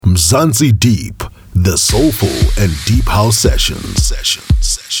Mzansi Deep, the soulful and deep house sessions.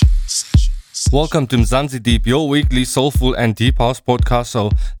 Welcome to Mzansi Deep, your weekly soulful and deep house podcast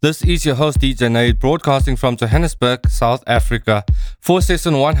show. This is your host DJ Nate, broadcasting from Johannesburg, South Africa. For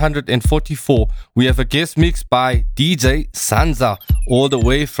session 144, we have a guest mix by DJ Sanza, all the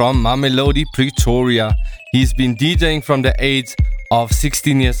way from Mamelodi, Pretoria. He's been DJing from the age of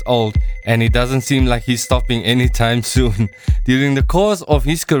 16 years old, and it doesn't seem like he's stopping anytime soon. During the course of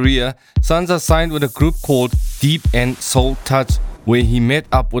his career, Sanza signed with a group called Deep and Soul Touch, where he met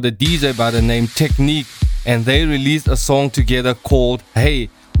up with a DJ by the name Technique, and they released a song together called Hey,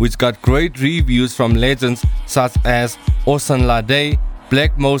 which got great reviews from legends such as Osan Lade,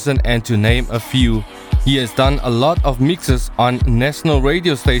 Black Motion, and to name a few. He has done a lot of mixes on national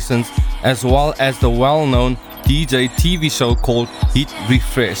radio stations, as well as the well-known DJ TV show called Hit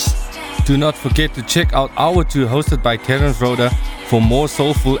Refresh. Do not forget to check out Hour 2 hosted by Terence Rhoda for more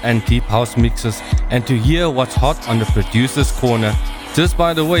soulful and deep house mixes and to hear what's hot on the Producer's Corner. Just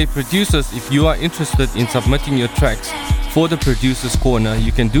by the way, producers, if you are interested in submitting your tracks for the Producer's Corner,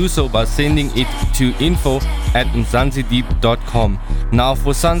 you can do so by sending it to info@mzansideep.com. Now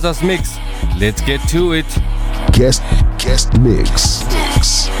for Sanza's mix, let's get to it. Guest mix.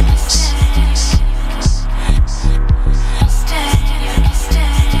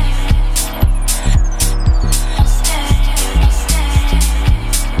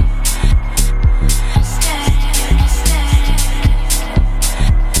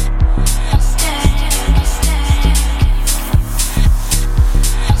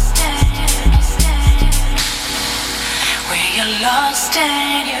 Lost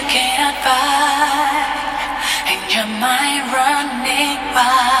and you cannot find, and your mind running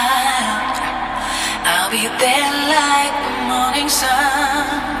wild. I'll be there like the morning sun,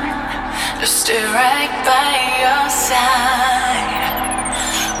 just stay right by your side.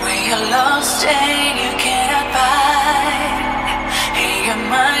 When you're lost and you cannot find, and your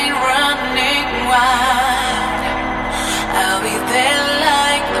mind running wild, I'll be there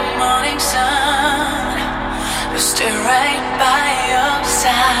like the morning sun, just stay right by your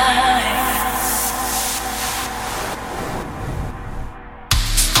side.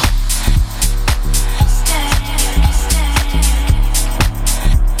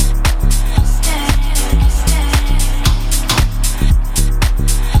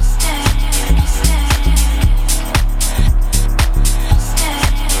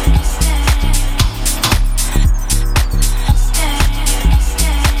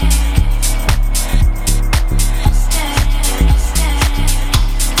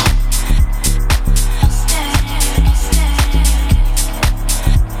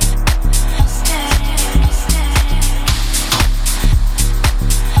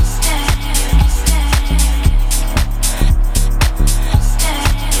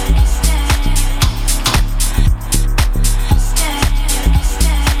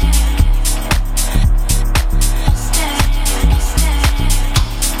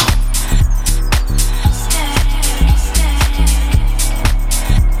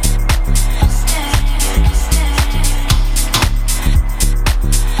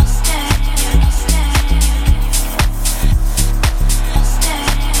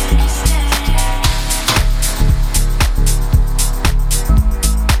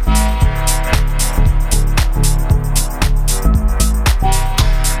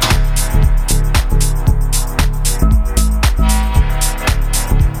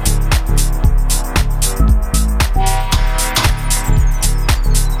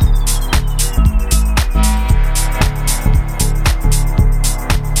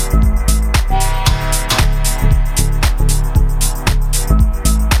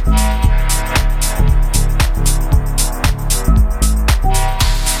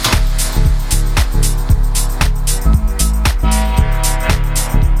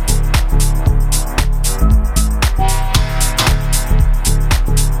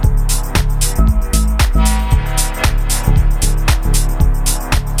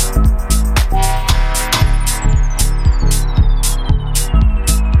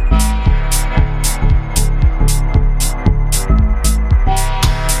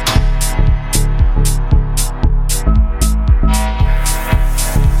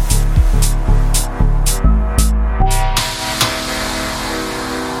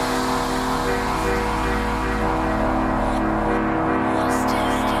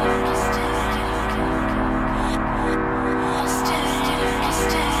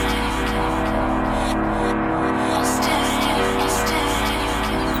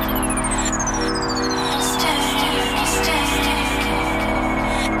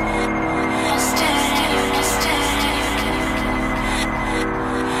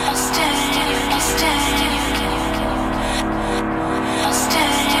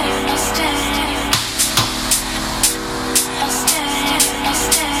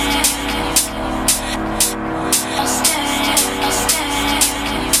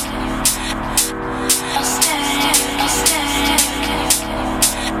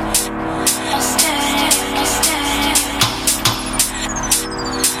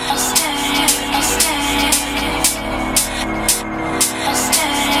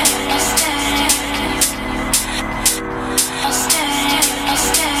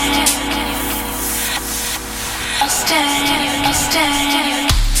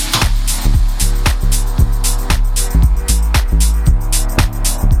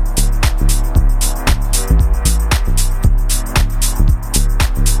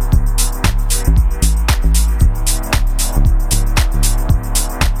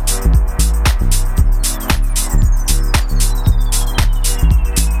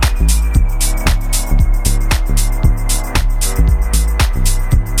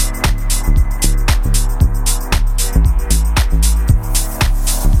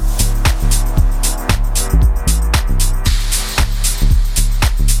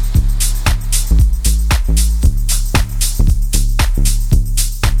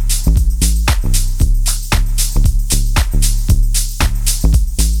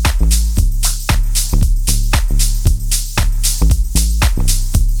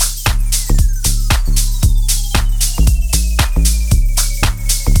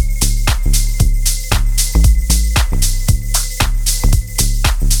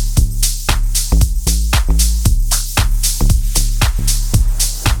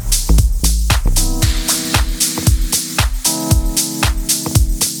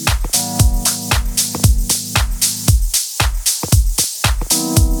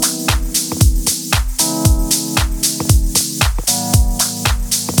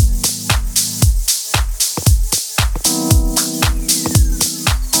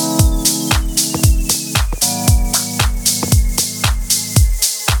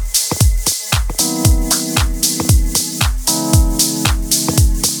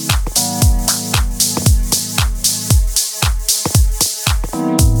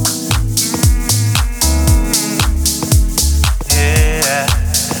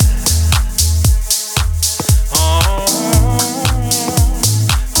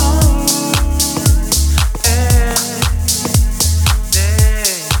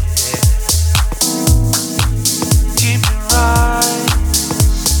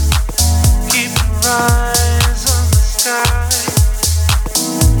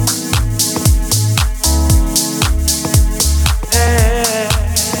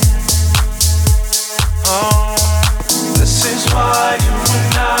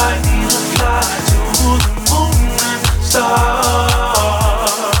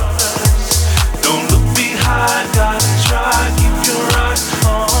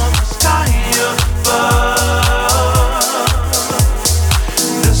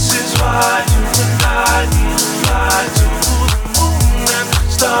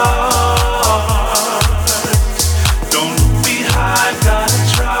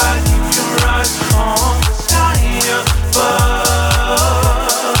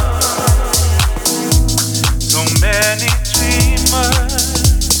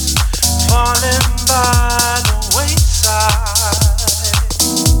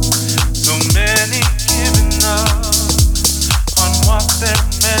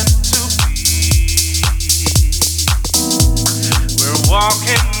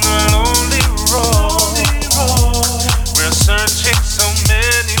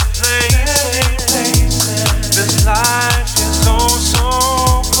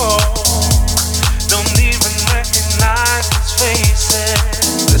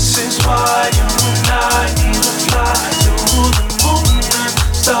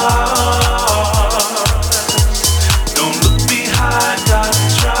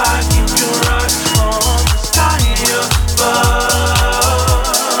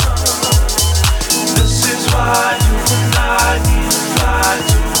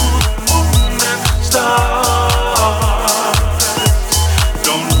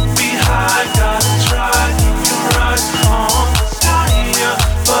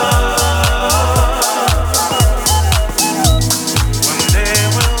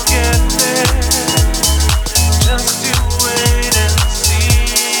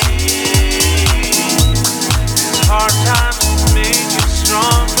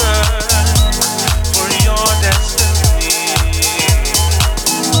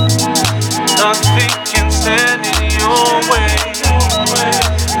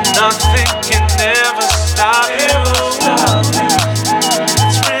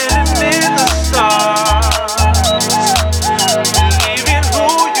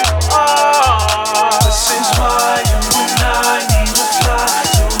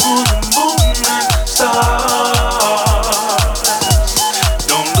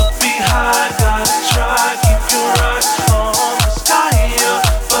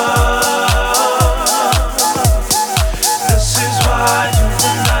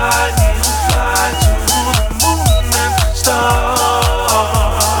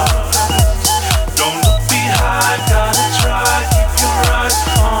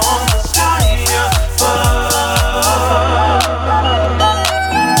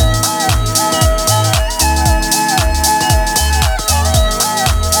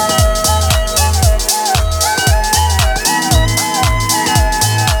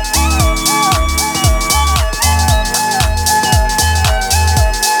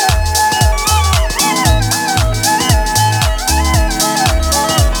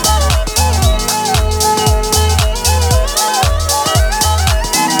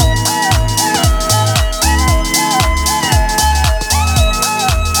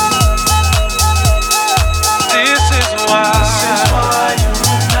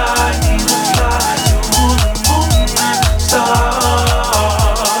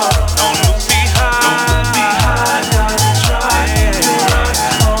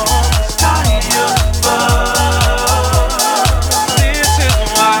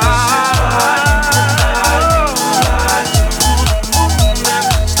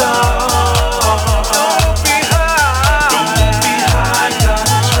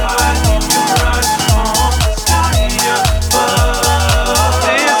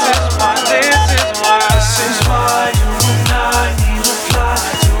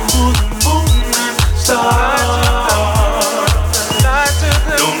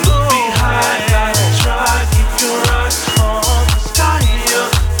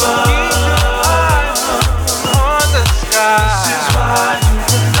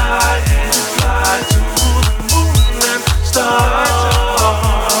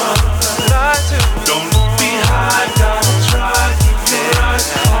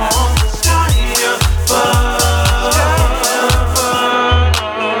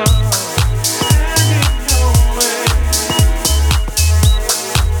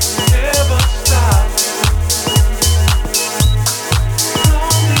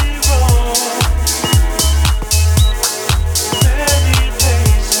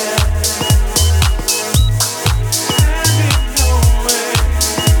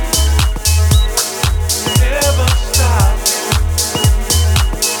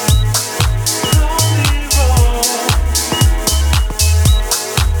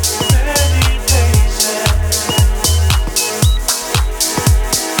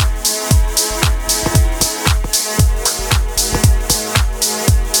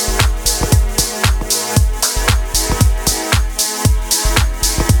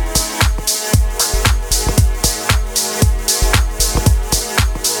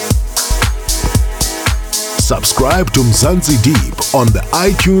 Subscribe to Mzansi Deep on the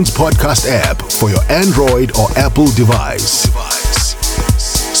iTunes podcast app for your Android or Apple device.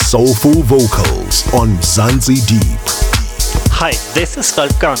 Soulful vocals on Mzansi Deep. Hi, this is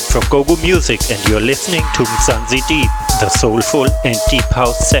Ralf Gang from Gogo Music and you're listening to Mzansi Deep, the soulful and deep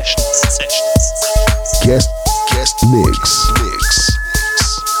house sessions. Guest mix.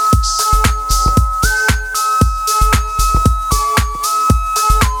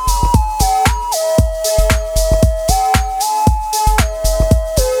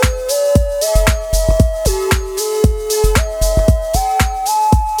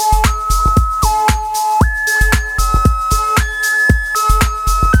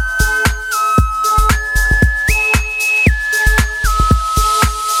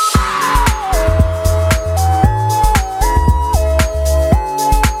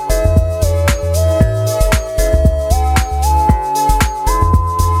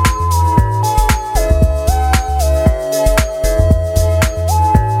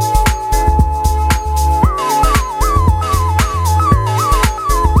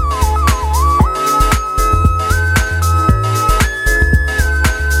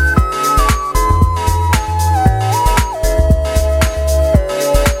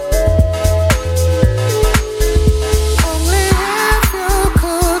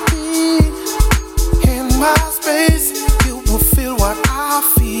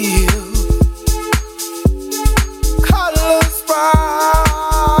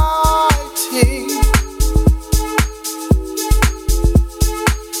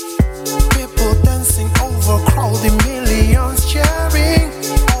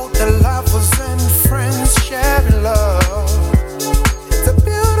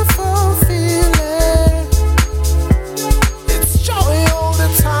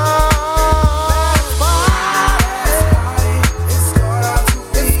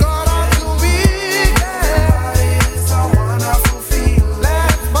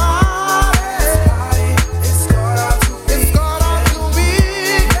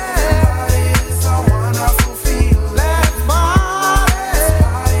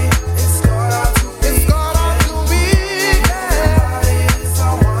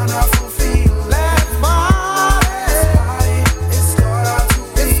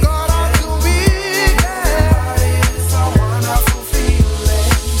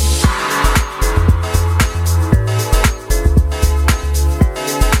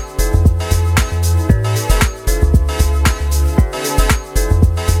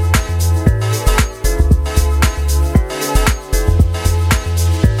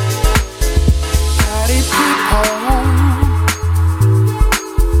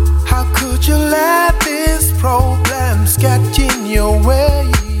 in your way.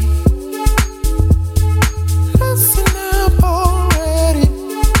 Listen up already.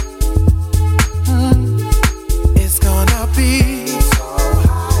 It's gonna be so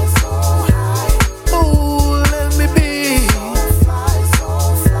high, so high. Oh, let me be so fly, so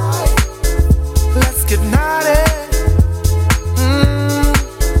fly. Let's get naughty.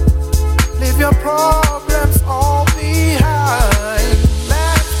 Leave your problems all behind.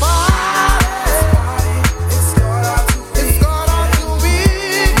 Let's party. It's gonna be,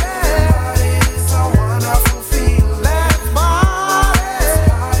 yeah. It's a wonderful feeling. Let's party.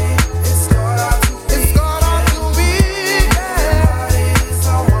 It's gonna be, yeah. It's a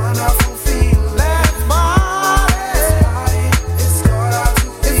wonderful feeling. Let's party. It's gonna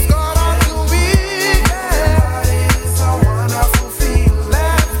be, yeah. It's a wonderful feeling.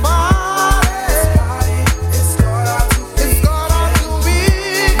 Let's party. It's gonna be,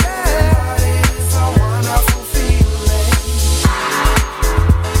 yeah. It's a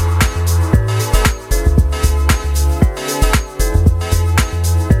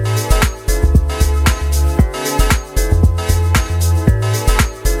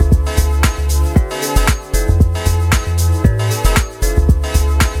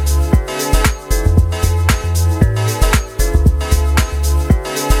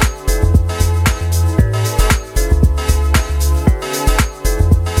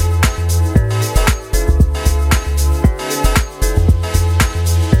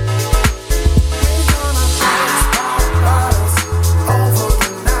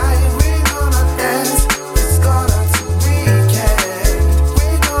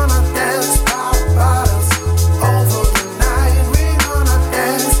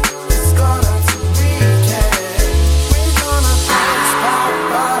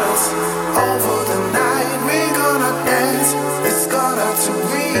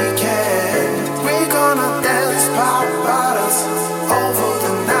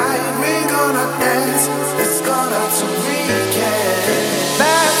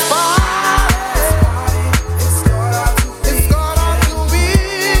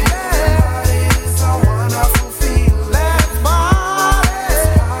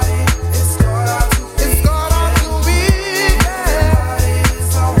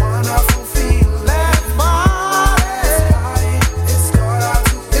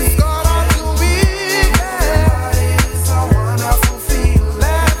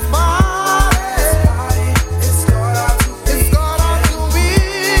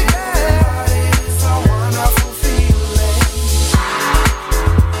feeling.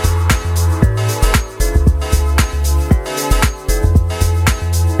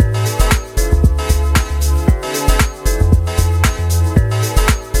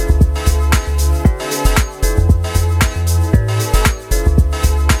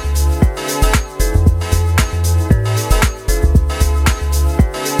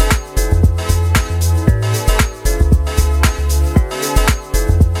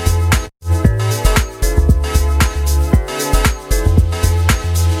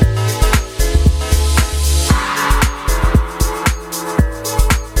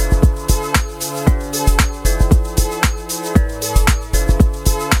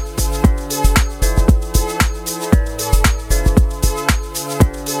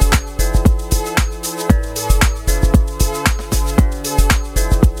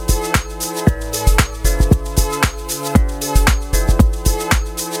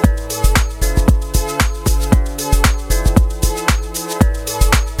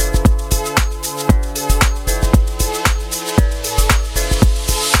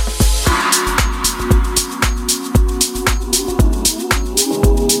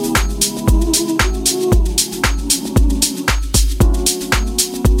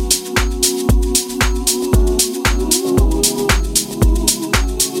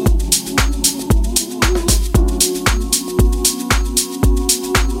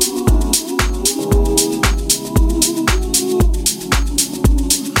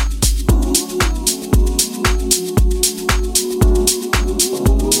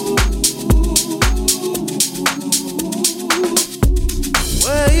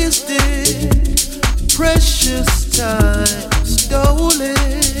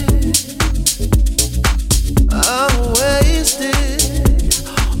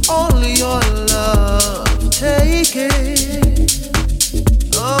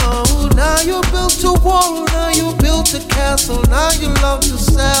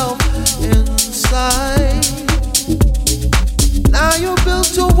 Now you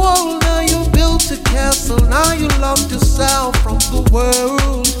built a wall, now you built a castle, now you locked yourself from the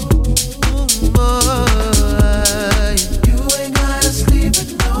world. You ain't gotta sleep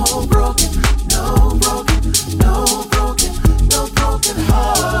with no broken, no broken, no broken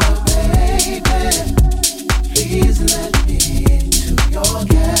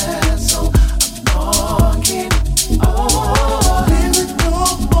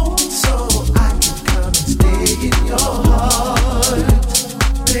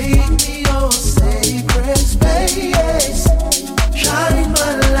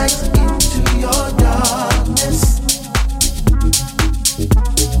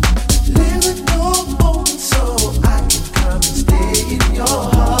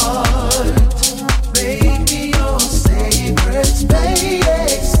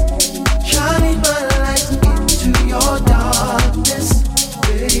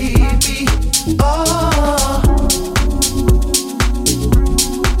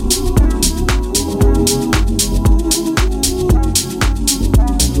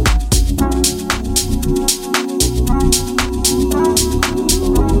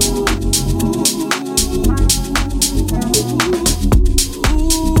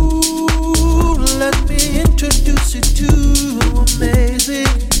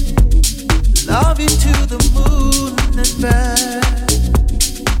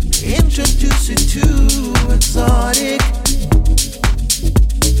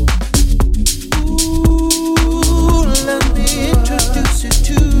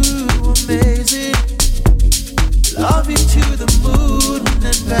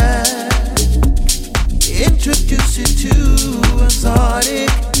it back. Introduce you to exotic.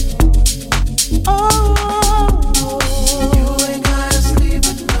 Oh, you ain't gotta sleep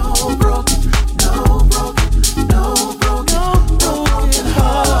with no broken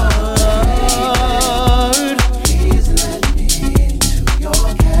heart. Please let me into your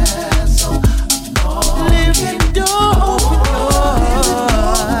castle. Leave the door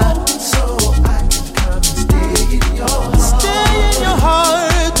open so I can come and stay in your heart.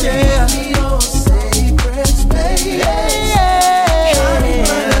 Yeah. Give me your sacred space. Shining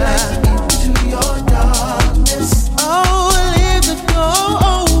my light into your darkness. Oh, leave the door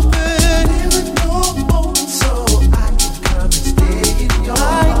open. Leave the door open so I can come and stay in your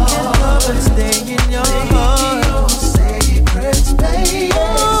heart. I can come and stay in your heart. Give me your sacred space.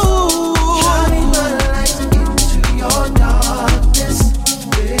 Shining my light into your darkness,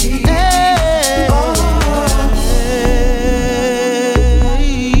 baby.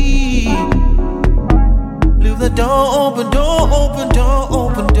 Leave the door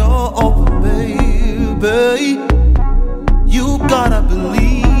open, baby. You gotta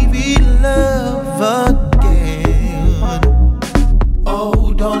believe in love again.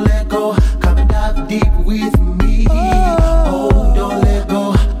 Oh, don't let go, come and dive deep with me. Oh, don't let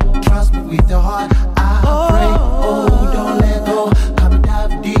go, trust me with your heart, I pray. Oh, don't let go, come and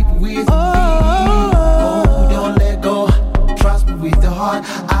dive deep with me. Oh, don't let go, trust me with your heart,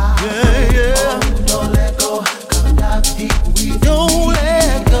 I pray. Oh, don't let go, come and dive deep with me. Don't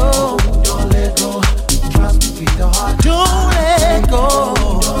let go, don't let go, trust me with your heart. Don't let go,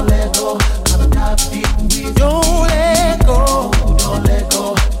 don't let go, come and dive deep with me. Don't let go, don't let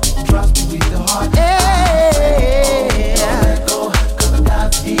go, trust me with your heart. Don't let go, come and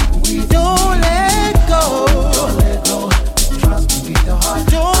dive deep with me. Don't let go, trust me with your heart.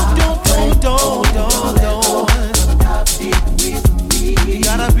 Don't dive deep with me. You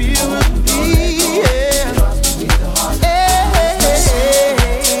gotta be with me, yeah. Trust me with your heart.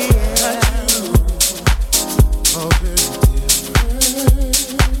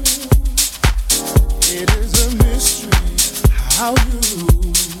 It is a mystery how you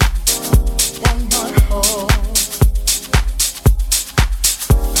won my heart.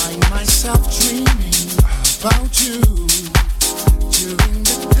 Find myself dreaming about you during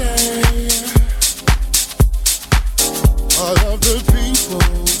the day. All of the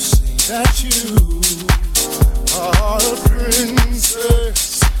people say that you are a princess.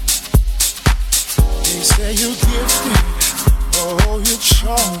 They say you're gifted, oh you're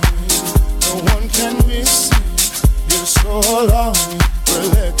charming, no one can miss you. You're so alarming,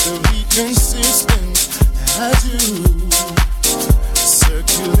 relatively consistent as you,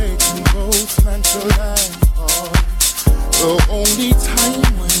 circulating both mental and heart. The only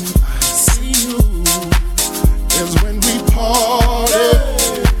time when I see you is when we party.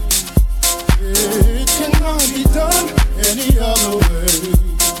 It cannot be done any other way.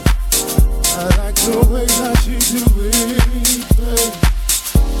 I like the way that you do it, babe.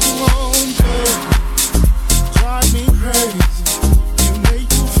 Come on, babe, drive me crazy.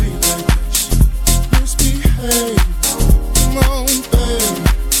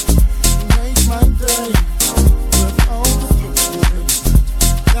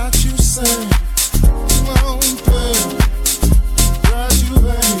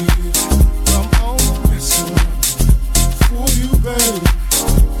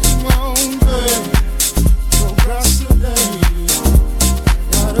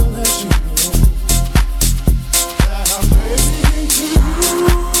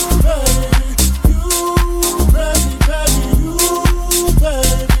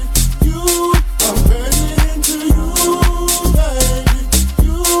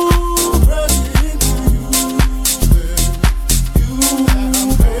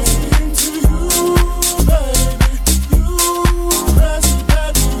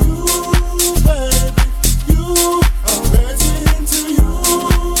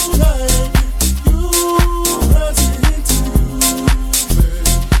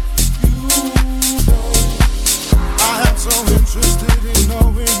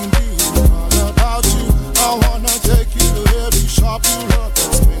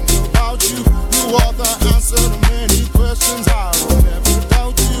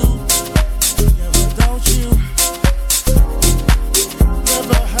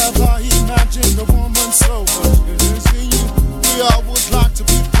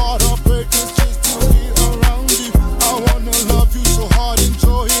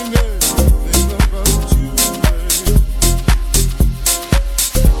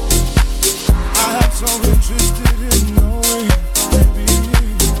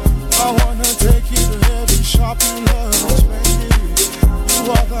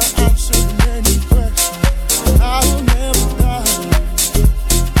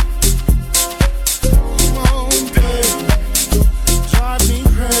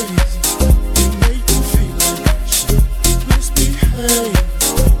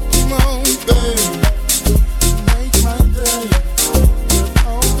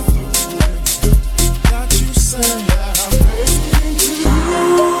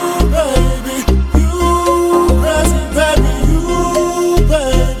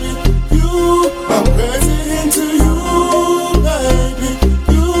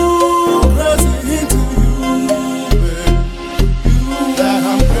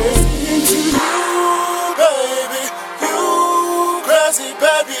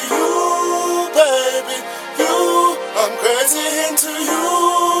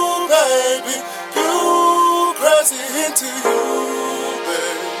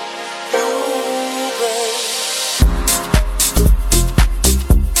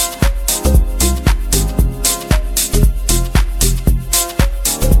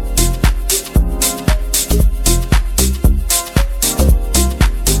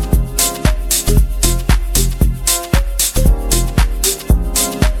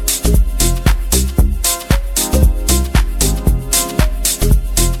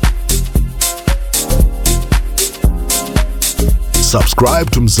 Subscribe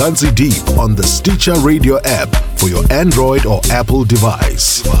to Mzansi Deep on the Stitcher Radio app for your Android or Apple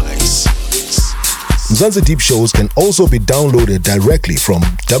device. Mzansi Deep shows can also be downloaded directly from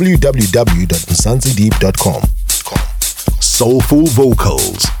www.mzansideep.com. Soulful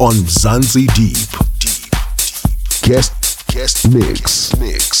vocals on Mzansi Deep. Guest mix.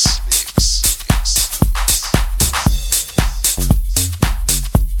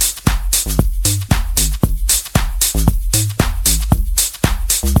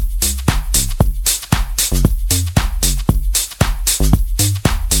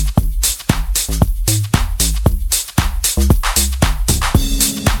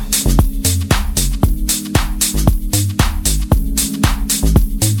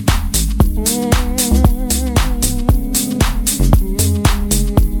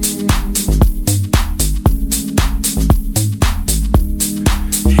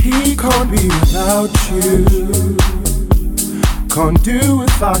 Without you, can't do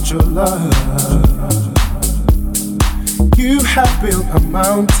without your love. You have built a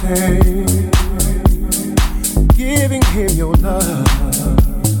mountain, giving him your love.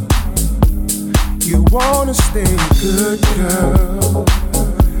 You wanna stay good, girl,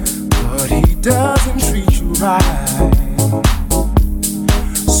 but he doesn't treat you right.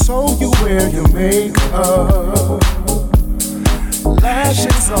 So you wear your makeup,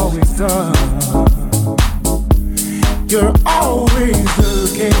 lashes always done. You're always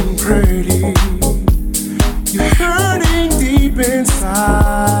looking pretty. You're hurting deep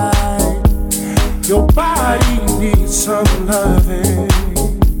inside. Your body needs some loving.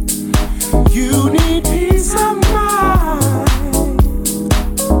 You need peace of mind.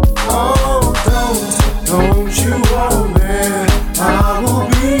 Oh, don't you worry. I will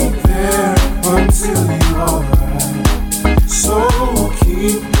be there until you are. So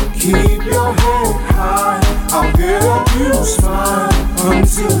keep your head high. I'll help you smile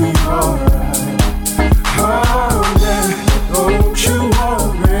until you're alright. Oh, yeah, don't you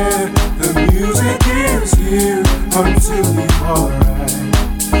worry. The music is here until you're alright.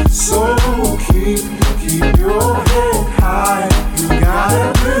 So keep your head high. You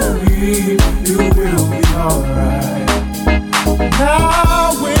gotta believe you will be alright.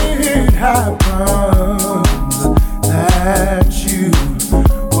 Now it happens that you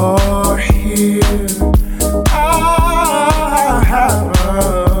are here. I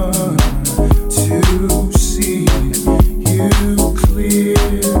happen to see you clear.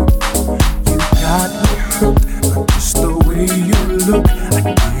 You got me hooked, not just the way you look. I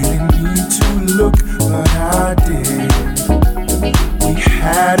didn't need to look, but I did. We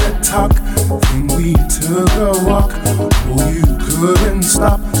had a talk, then we took a walk. Oh, you couldn't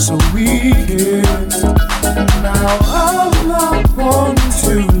stop, so we kissed. Now I'm not one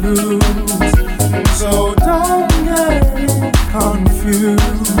to lose, so don't get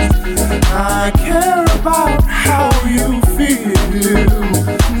confused. I care about how you feel,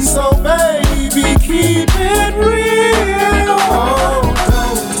 so baby keep it real. Oh,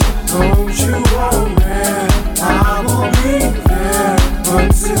 don't you worry, I will be there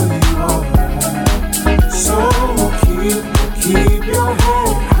until you're alright. So keep your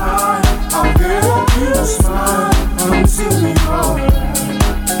head high. I'll help you smile until you're alright.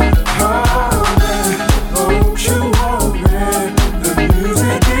 Oh, yeah, don't you worry. The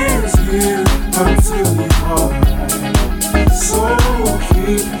music is here until you're alright. So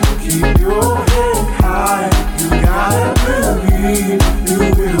keep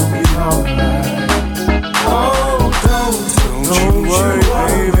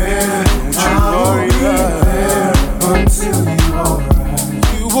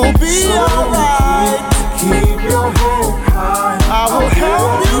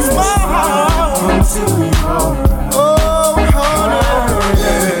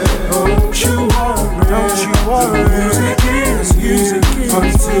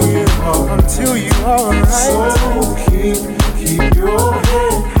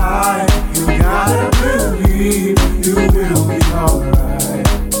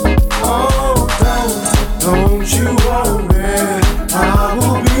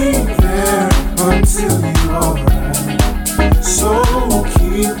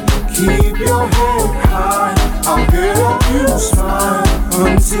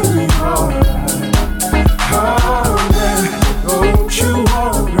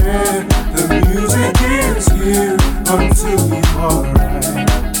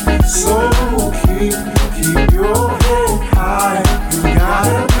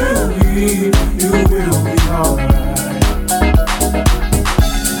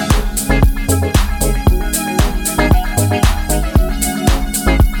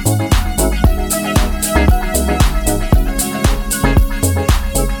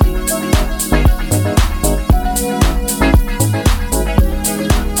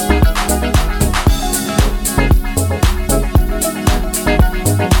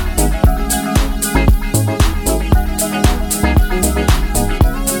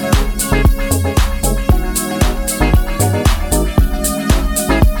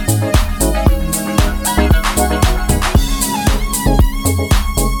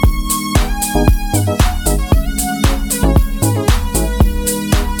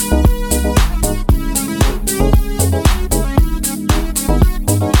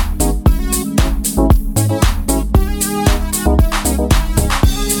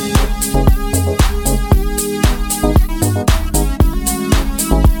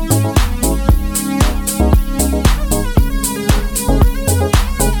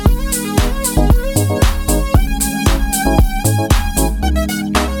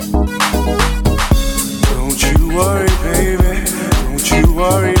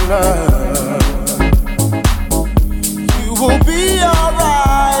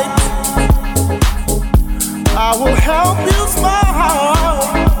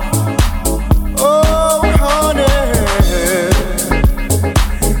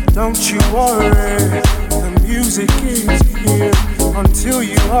until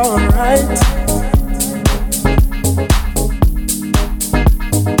you're alright.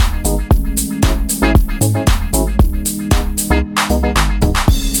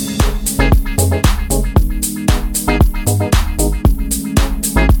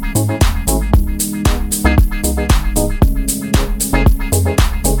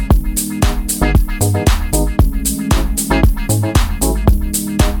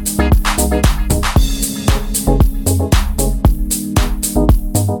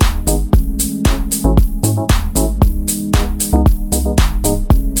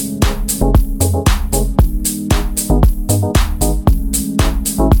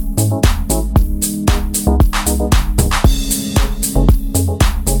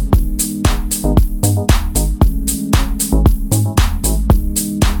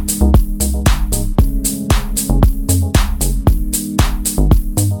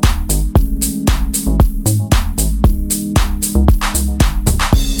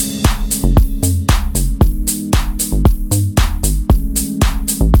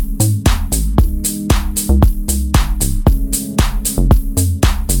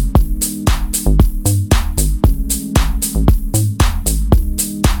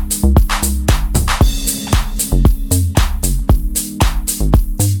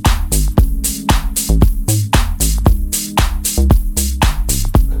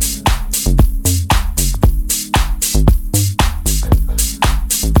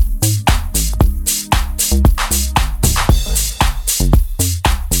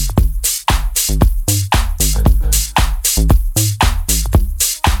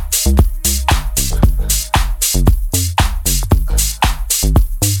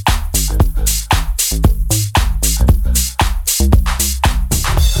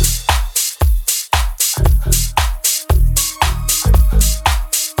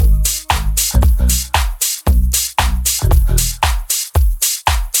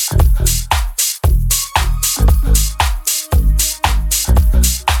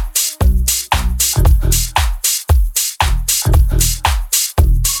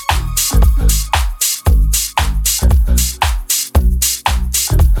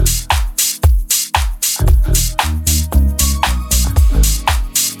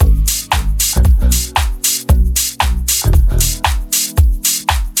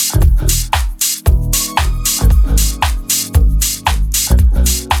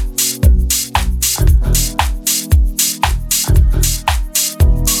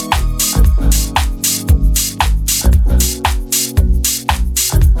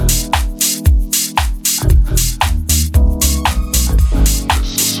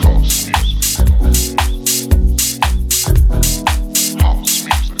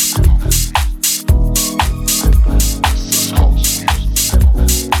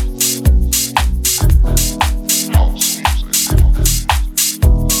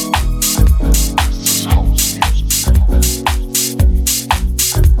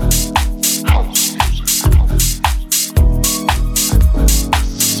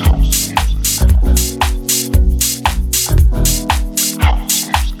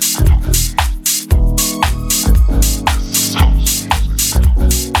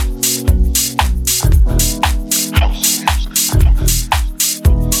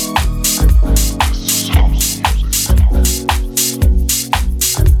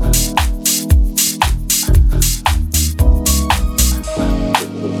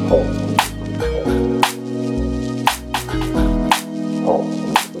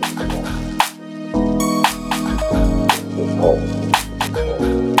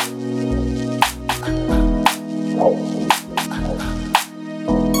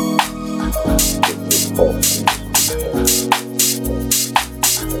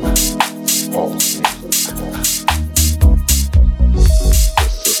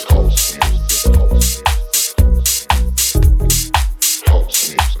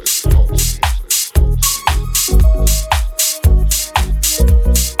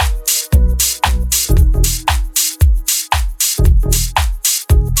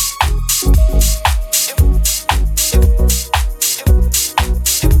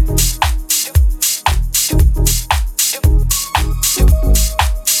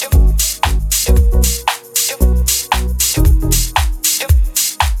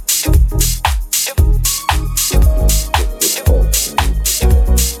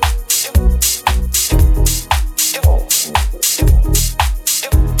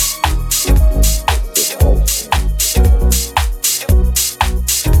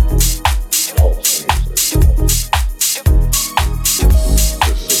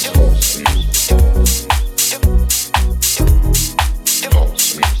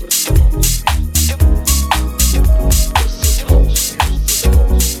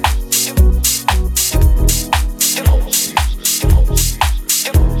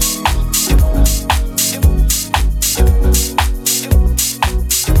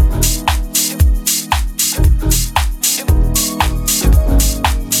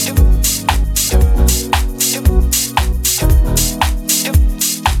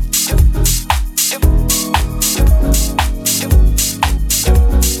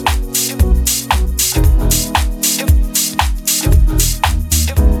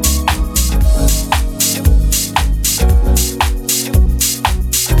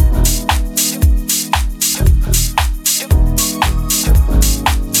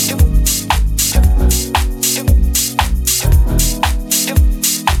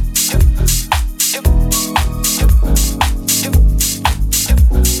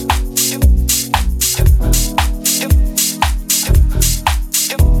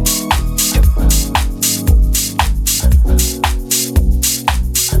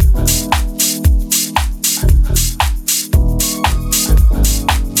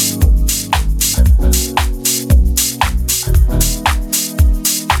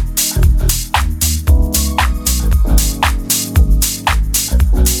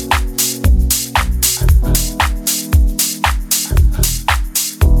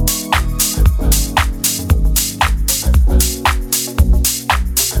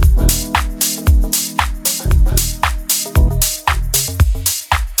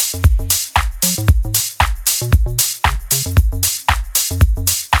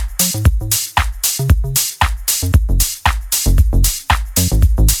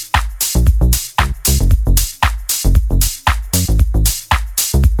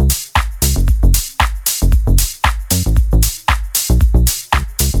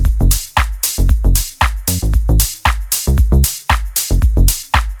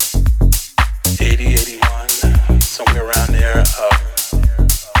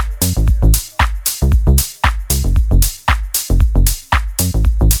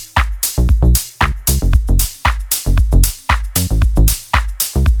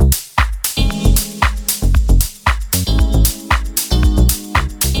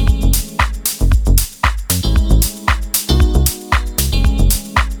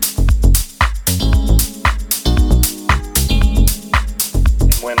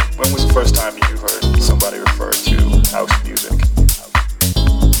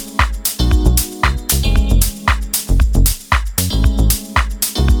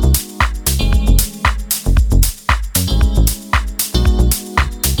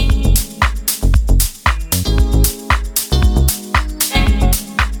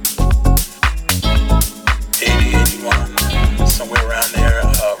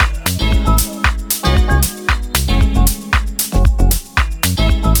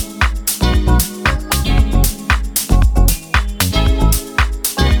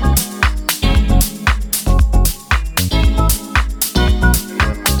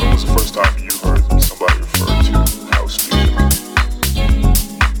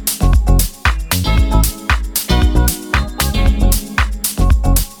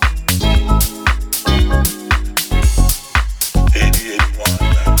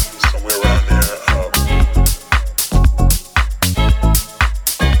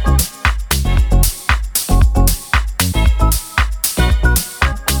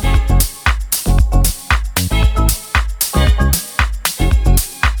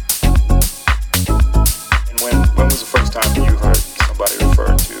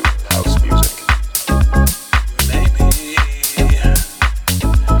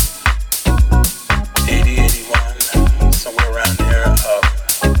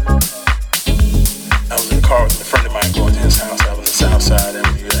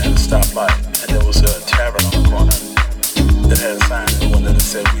 one that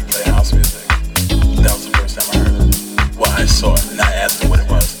said we play house music. That was the first time I heard it. Well, I saw it and I asked him what it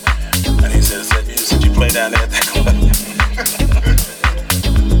was. And he said, "Is that music you play down there at that club?"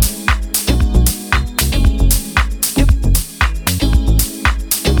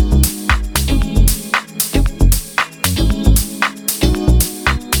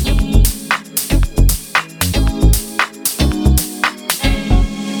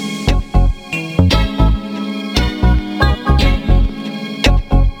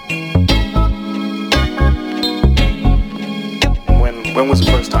 When was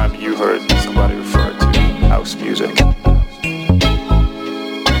the first time you heard somebody refer to house music?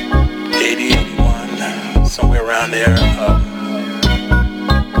 80, 81, somewhere around there.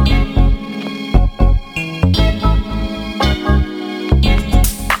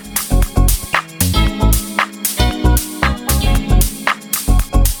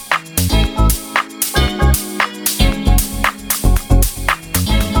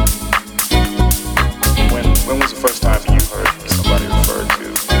 When was the first time you heard somebody refer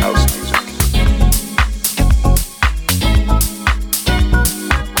to house music?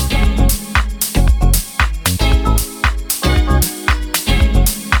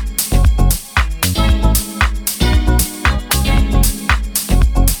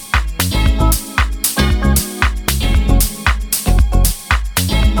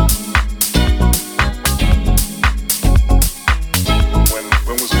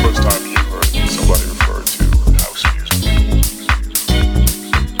 When was the first time you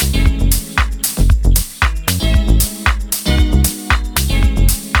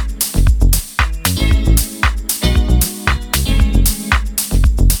somebody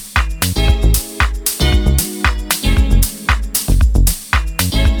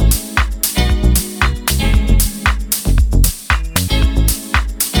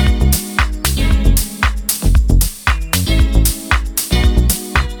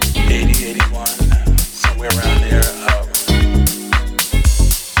refer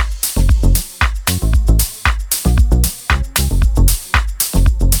to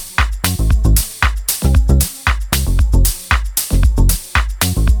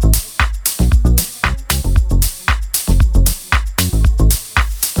house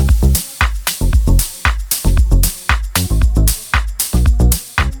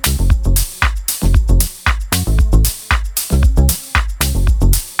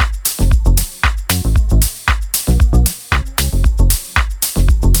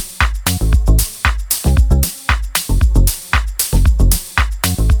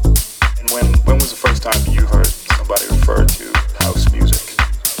When was the first time you heard somebody refer to house music?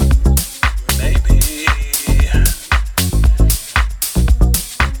 Maybe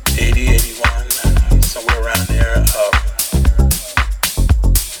 80, 81, somewhere around there.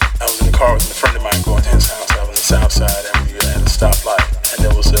 I was in the car with a friend of mine going to his house out on the south side, and we had a stoplight, and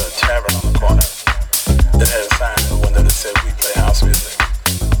there was a tavern on the corner that had a sign, the one that said we play house music.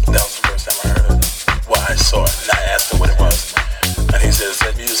 That was the first time I heard it. Well, I saw it and I asked him what it was. And he said, "Is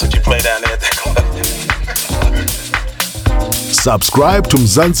that music you play down there at that club?" Subscribe to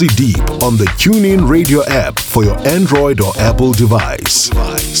Mzansi Deep on the TuneIn Radio app for your Android or Apple device.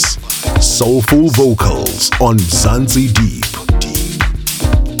 Soulful vocals on Mzansi Deep.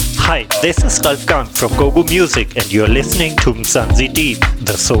 Hi, this is Ralf Gang from Gogo Music and you're listening to Mzansi Deep,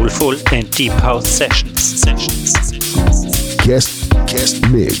 the soulful and deep house sessions. Guest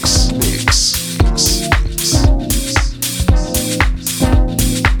mix.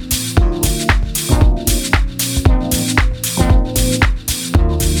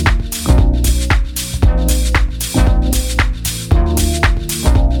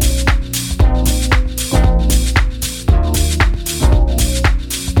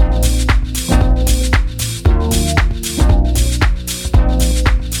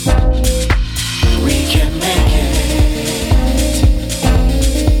 We can make it.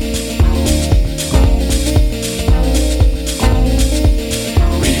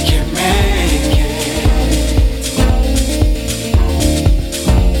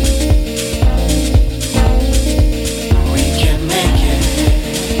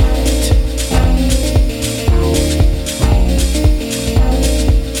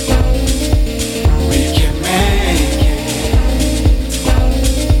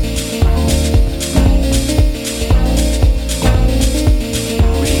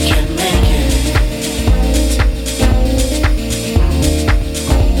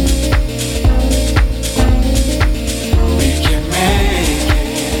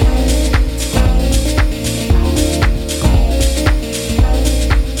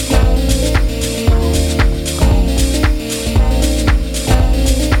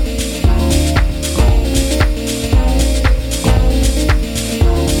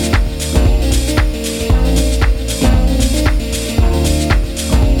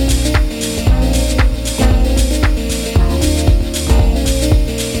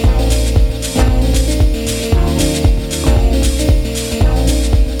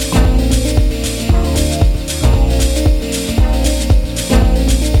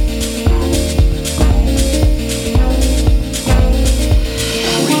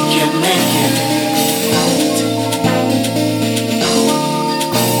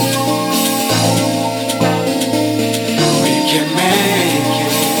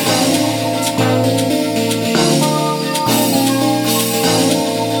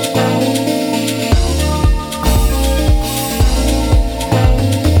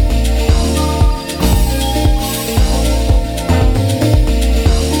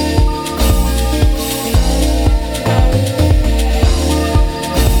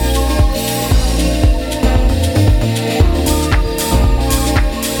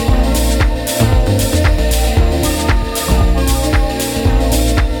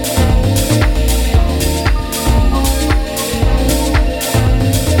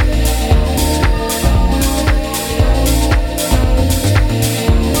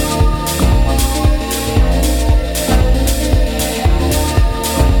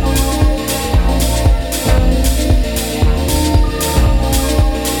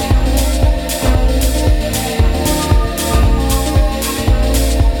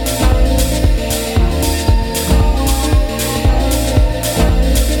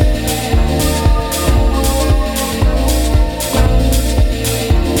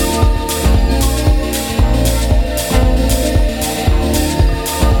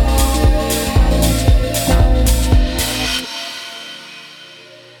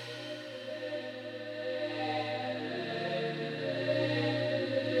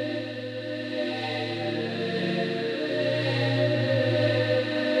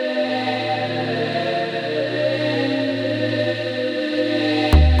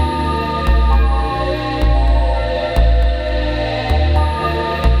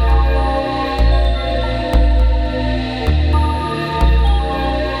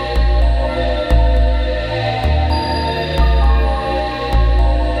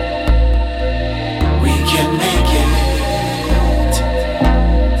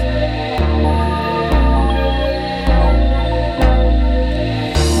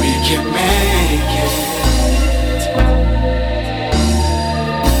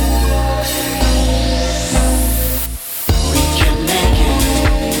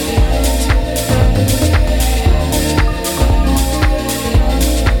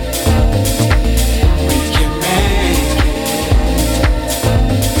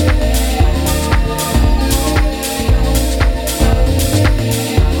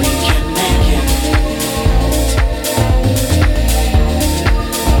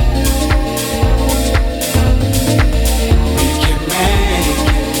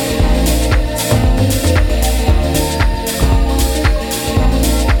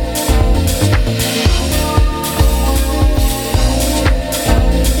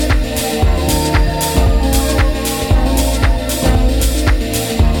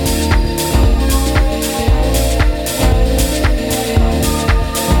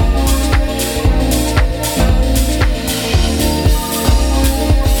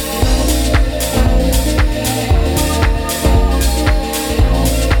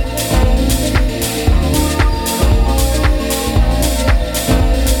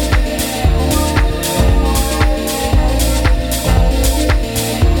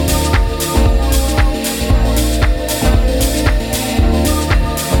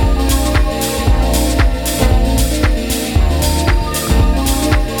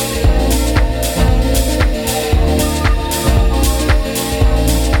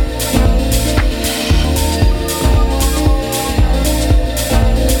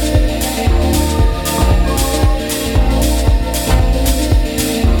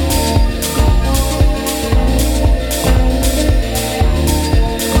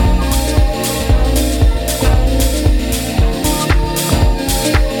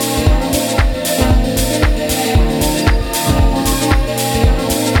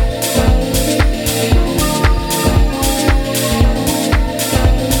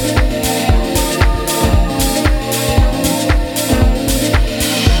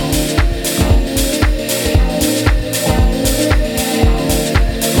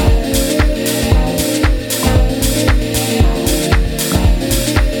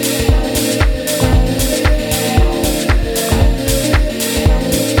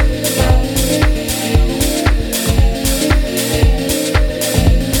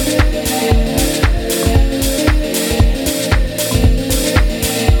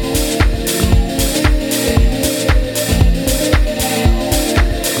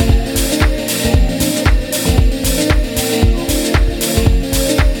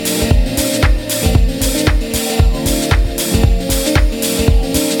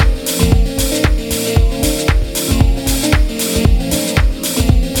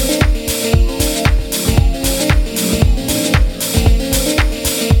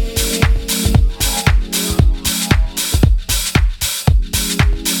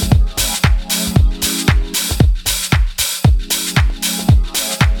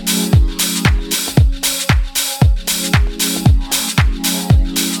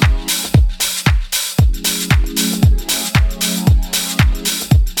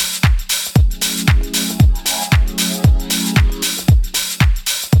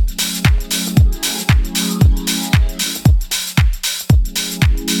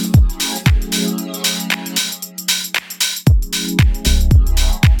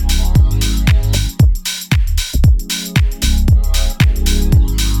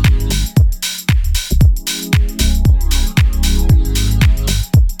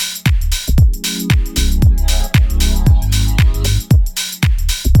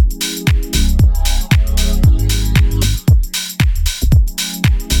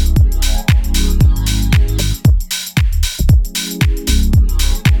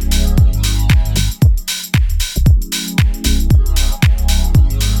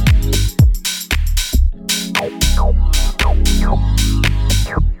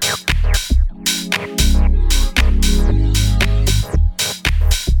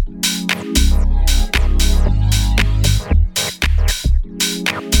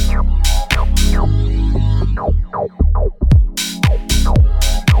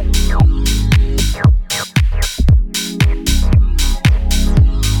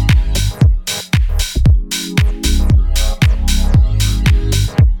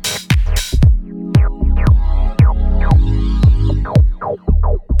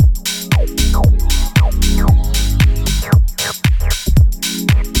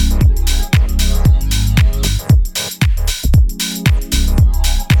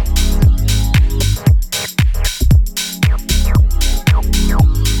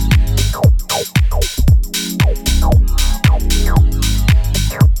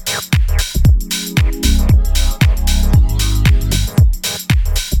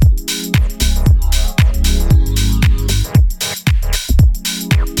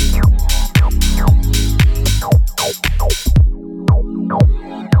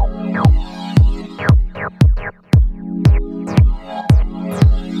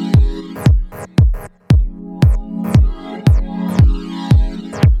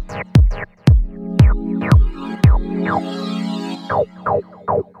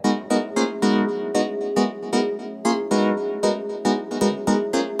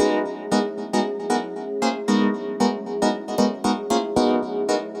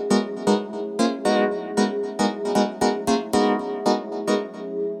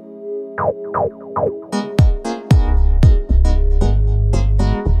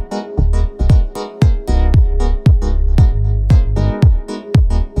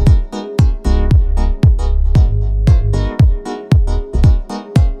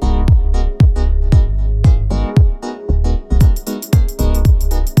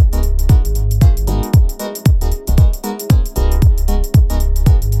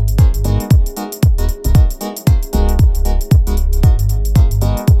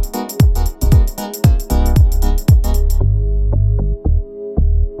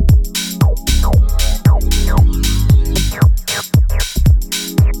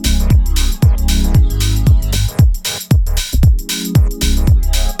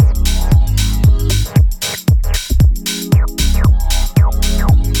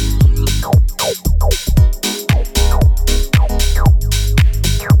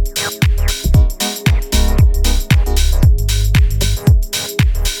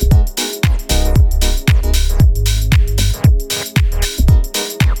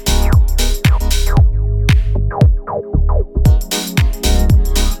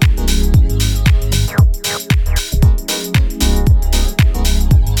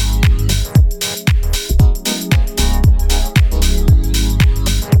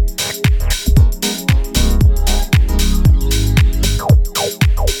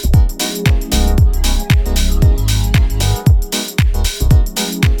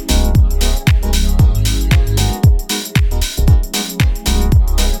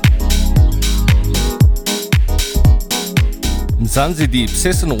 Mzansi Deep,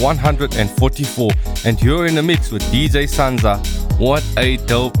 session 144, and you're in the mix with DJ Sansa. What a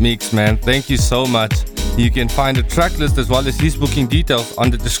dope mix, man. Thank you so much. You can find the track list as well as his booking details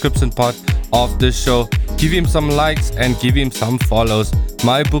on the description part of this show. Give him some likes and give him some follows.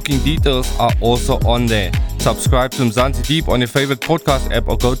 My booking details are also on there. Subscribe to Mzansi Deep on your favorite podcast app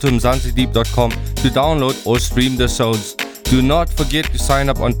or go to mzansideep.com to download or stream the shows. Do not forget to sign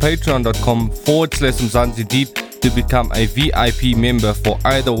up on patreon.com/Mzansi Deep to become a VIP member for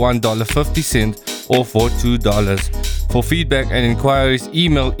either $1.50 or for $2. For feedback and inquiries,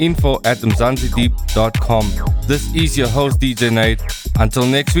 email info@mzansideep.com. This is your host, DJ Nate. Until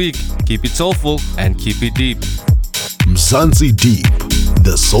next week, keep it soulful and keep it deep. Mzansi Deep,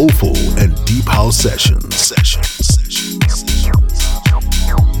 the soulful and deep house sessions.